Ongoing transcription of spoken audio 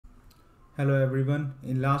Hello everyone.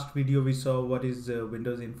 In last video we saw what is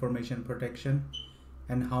Windows Information Protection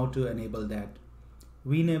and how to enable that.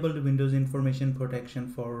 We enabled Windows Information Protection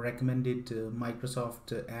for recommended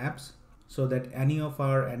Microsoft apps so that any of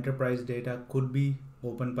our enterprise data could be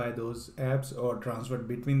opened by those apps or transferred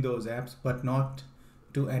between those apps, but not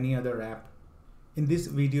to any other app. In this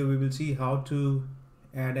video we will see how to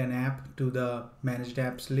add an app to the managed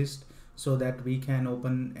apps list so that we can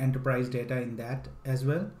open enterprise data in that as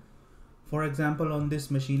well. For example, on this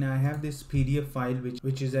machine I have this PDF file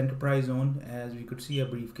which is enterprise owned, as we could see a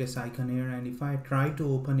briefcase icon here, and if I try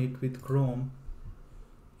to open it with Chrome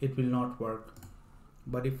it will not work.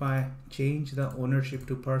 But if I change the ownership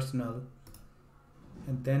to personal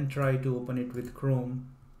and then try to open it with Chrome,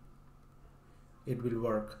 it will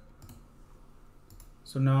work.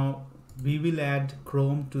 So now we will add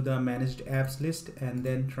Chrome to the managed apps list and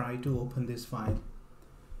then try to open this file.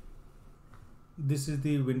 This is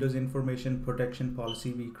the Windows Information Protection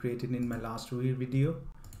policy we created in my last video.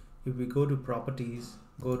 If we go to properties,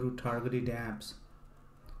 go to targeted apps.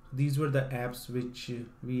 These were the apps which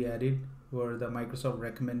we added, were the Microsoft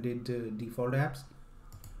recommended default apps.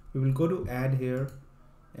 We will go to add here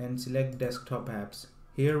and select desktop apps.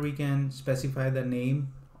 Here we can specify the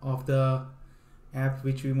name of the app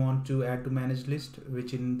which we want to add to managed list,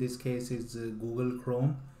 which in this case is Google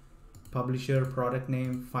Chrome, publisher, product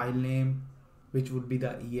name, file name, which would be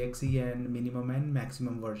the exe, and minimum and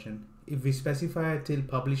maximum version. If we specify till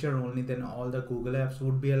publisher only, then all the Google apps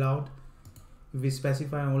would be allowed. If we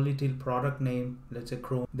specify only till product name, let's say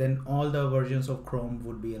Chrome, then all the versions of Chrome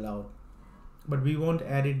would be allowed. But we won't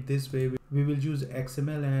add it this way. We will use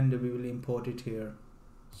XML and we will import it here.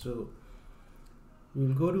 So we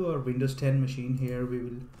will go to our Windows 10 machine. Here we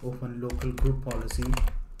will open local group policy,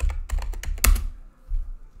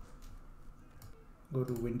 go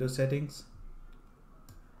to Windows settings,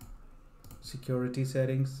 security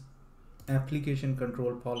settings, application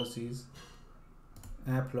control policies,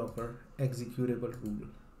 Apploacker executable rule.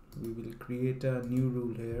 We will create a new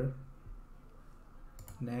rule here.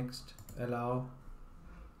 Next, allow.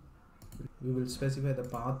 We will specify the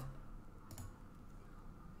path,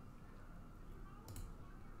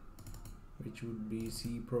 which would be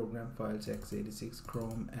C program files x86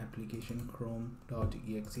 Chrome application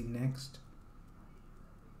chrome.exe.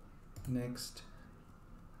 Next,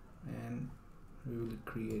 and we will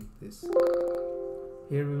create this.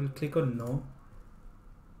 Here we will click on no,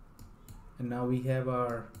 and now we have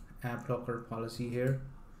our Apploacker policy here.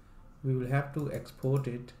 We will have to export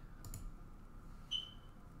it.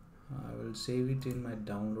 I will save it in my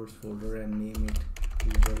downloads folder and name it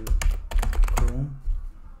Google Chrome.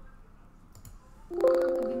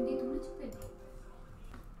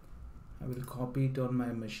 I will copy it on my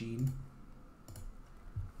machine.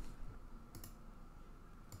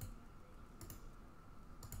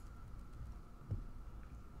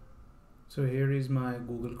 So here is my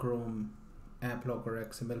Google Chrome Apploacker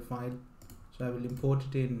XML file. So I will import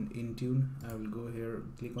it in Intune. I will go here,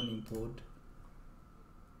 click on import.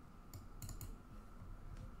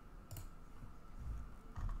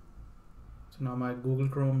 So now my Google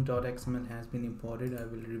Chrome.xml has been imported. I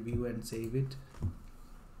will review and save it.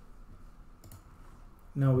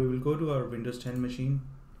 Now we will go to our Windows 10 machine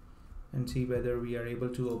and see whether we are able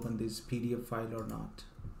to open this PDF file or not.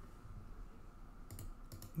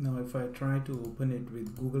 Now if I try to open it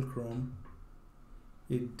with Google Chrome,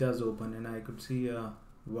 it does open, and I could see a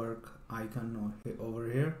work icon over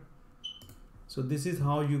here. So this is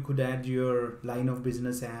how you could add your line of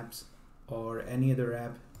business apps or any other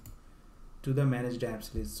app to the managed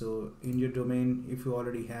apps list. So in your domain, if you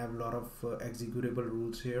already have a lot of executable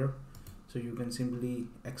rules here, so you can simply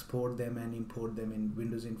export them and import them in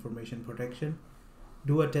Windows Information Protection,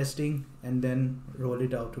 do a testing, and then roll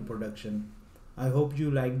it out to production. I hope you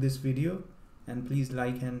like this video, and please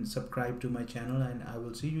like and subscribe to my channel, and I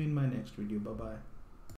will see you in my next video. Bye bye.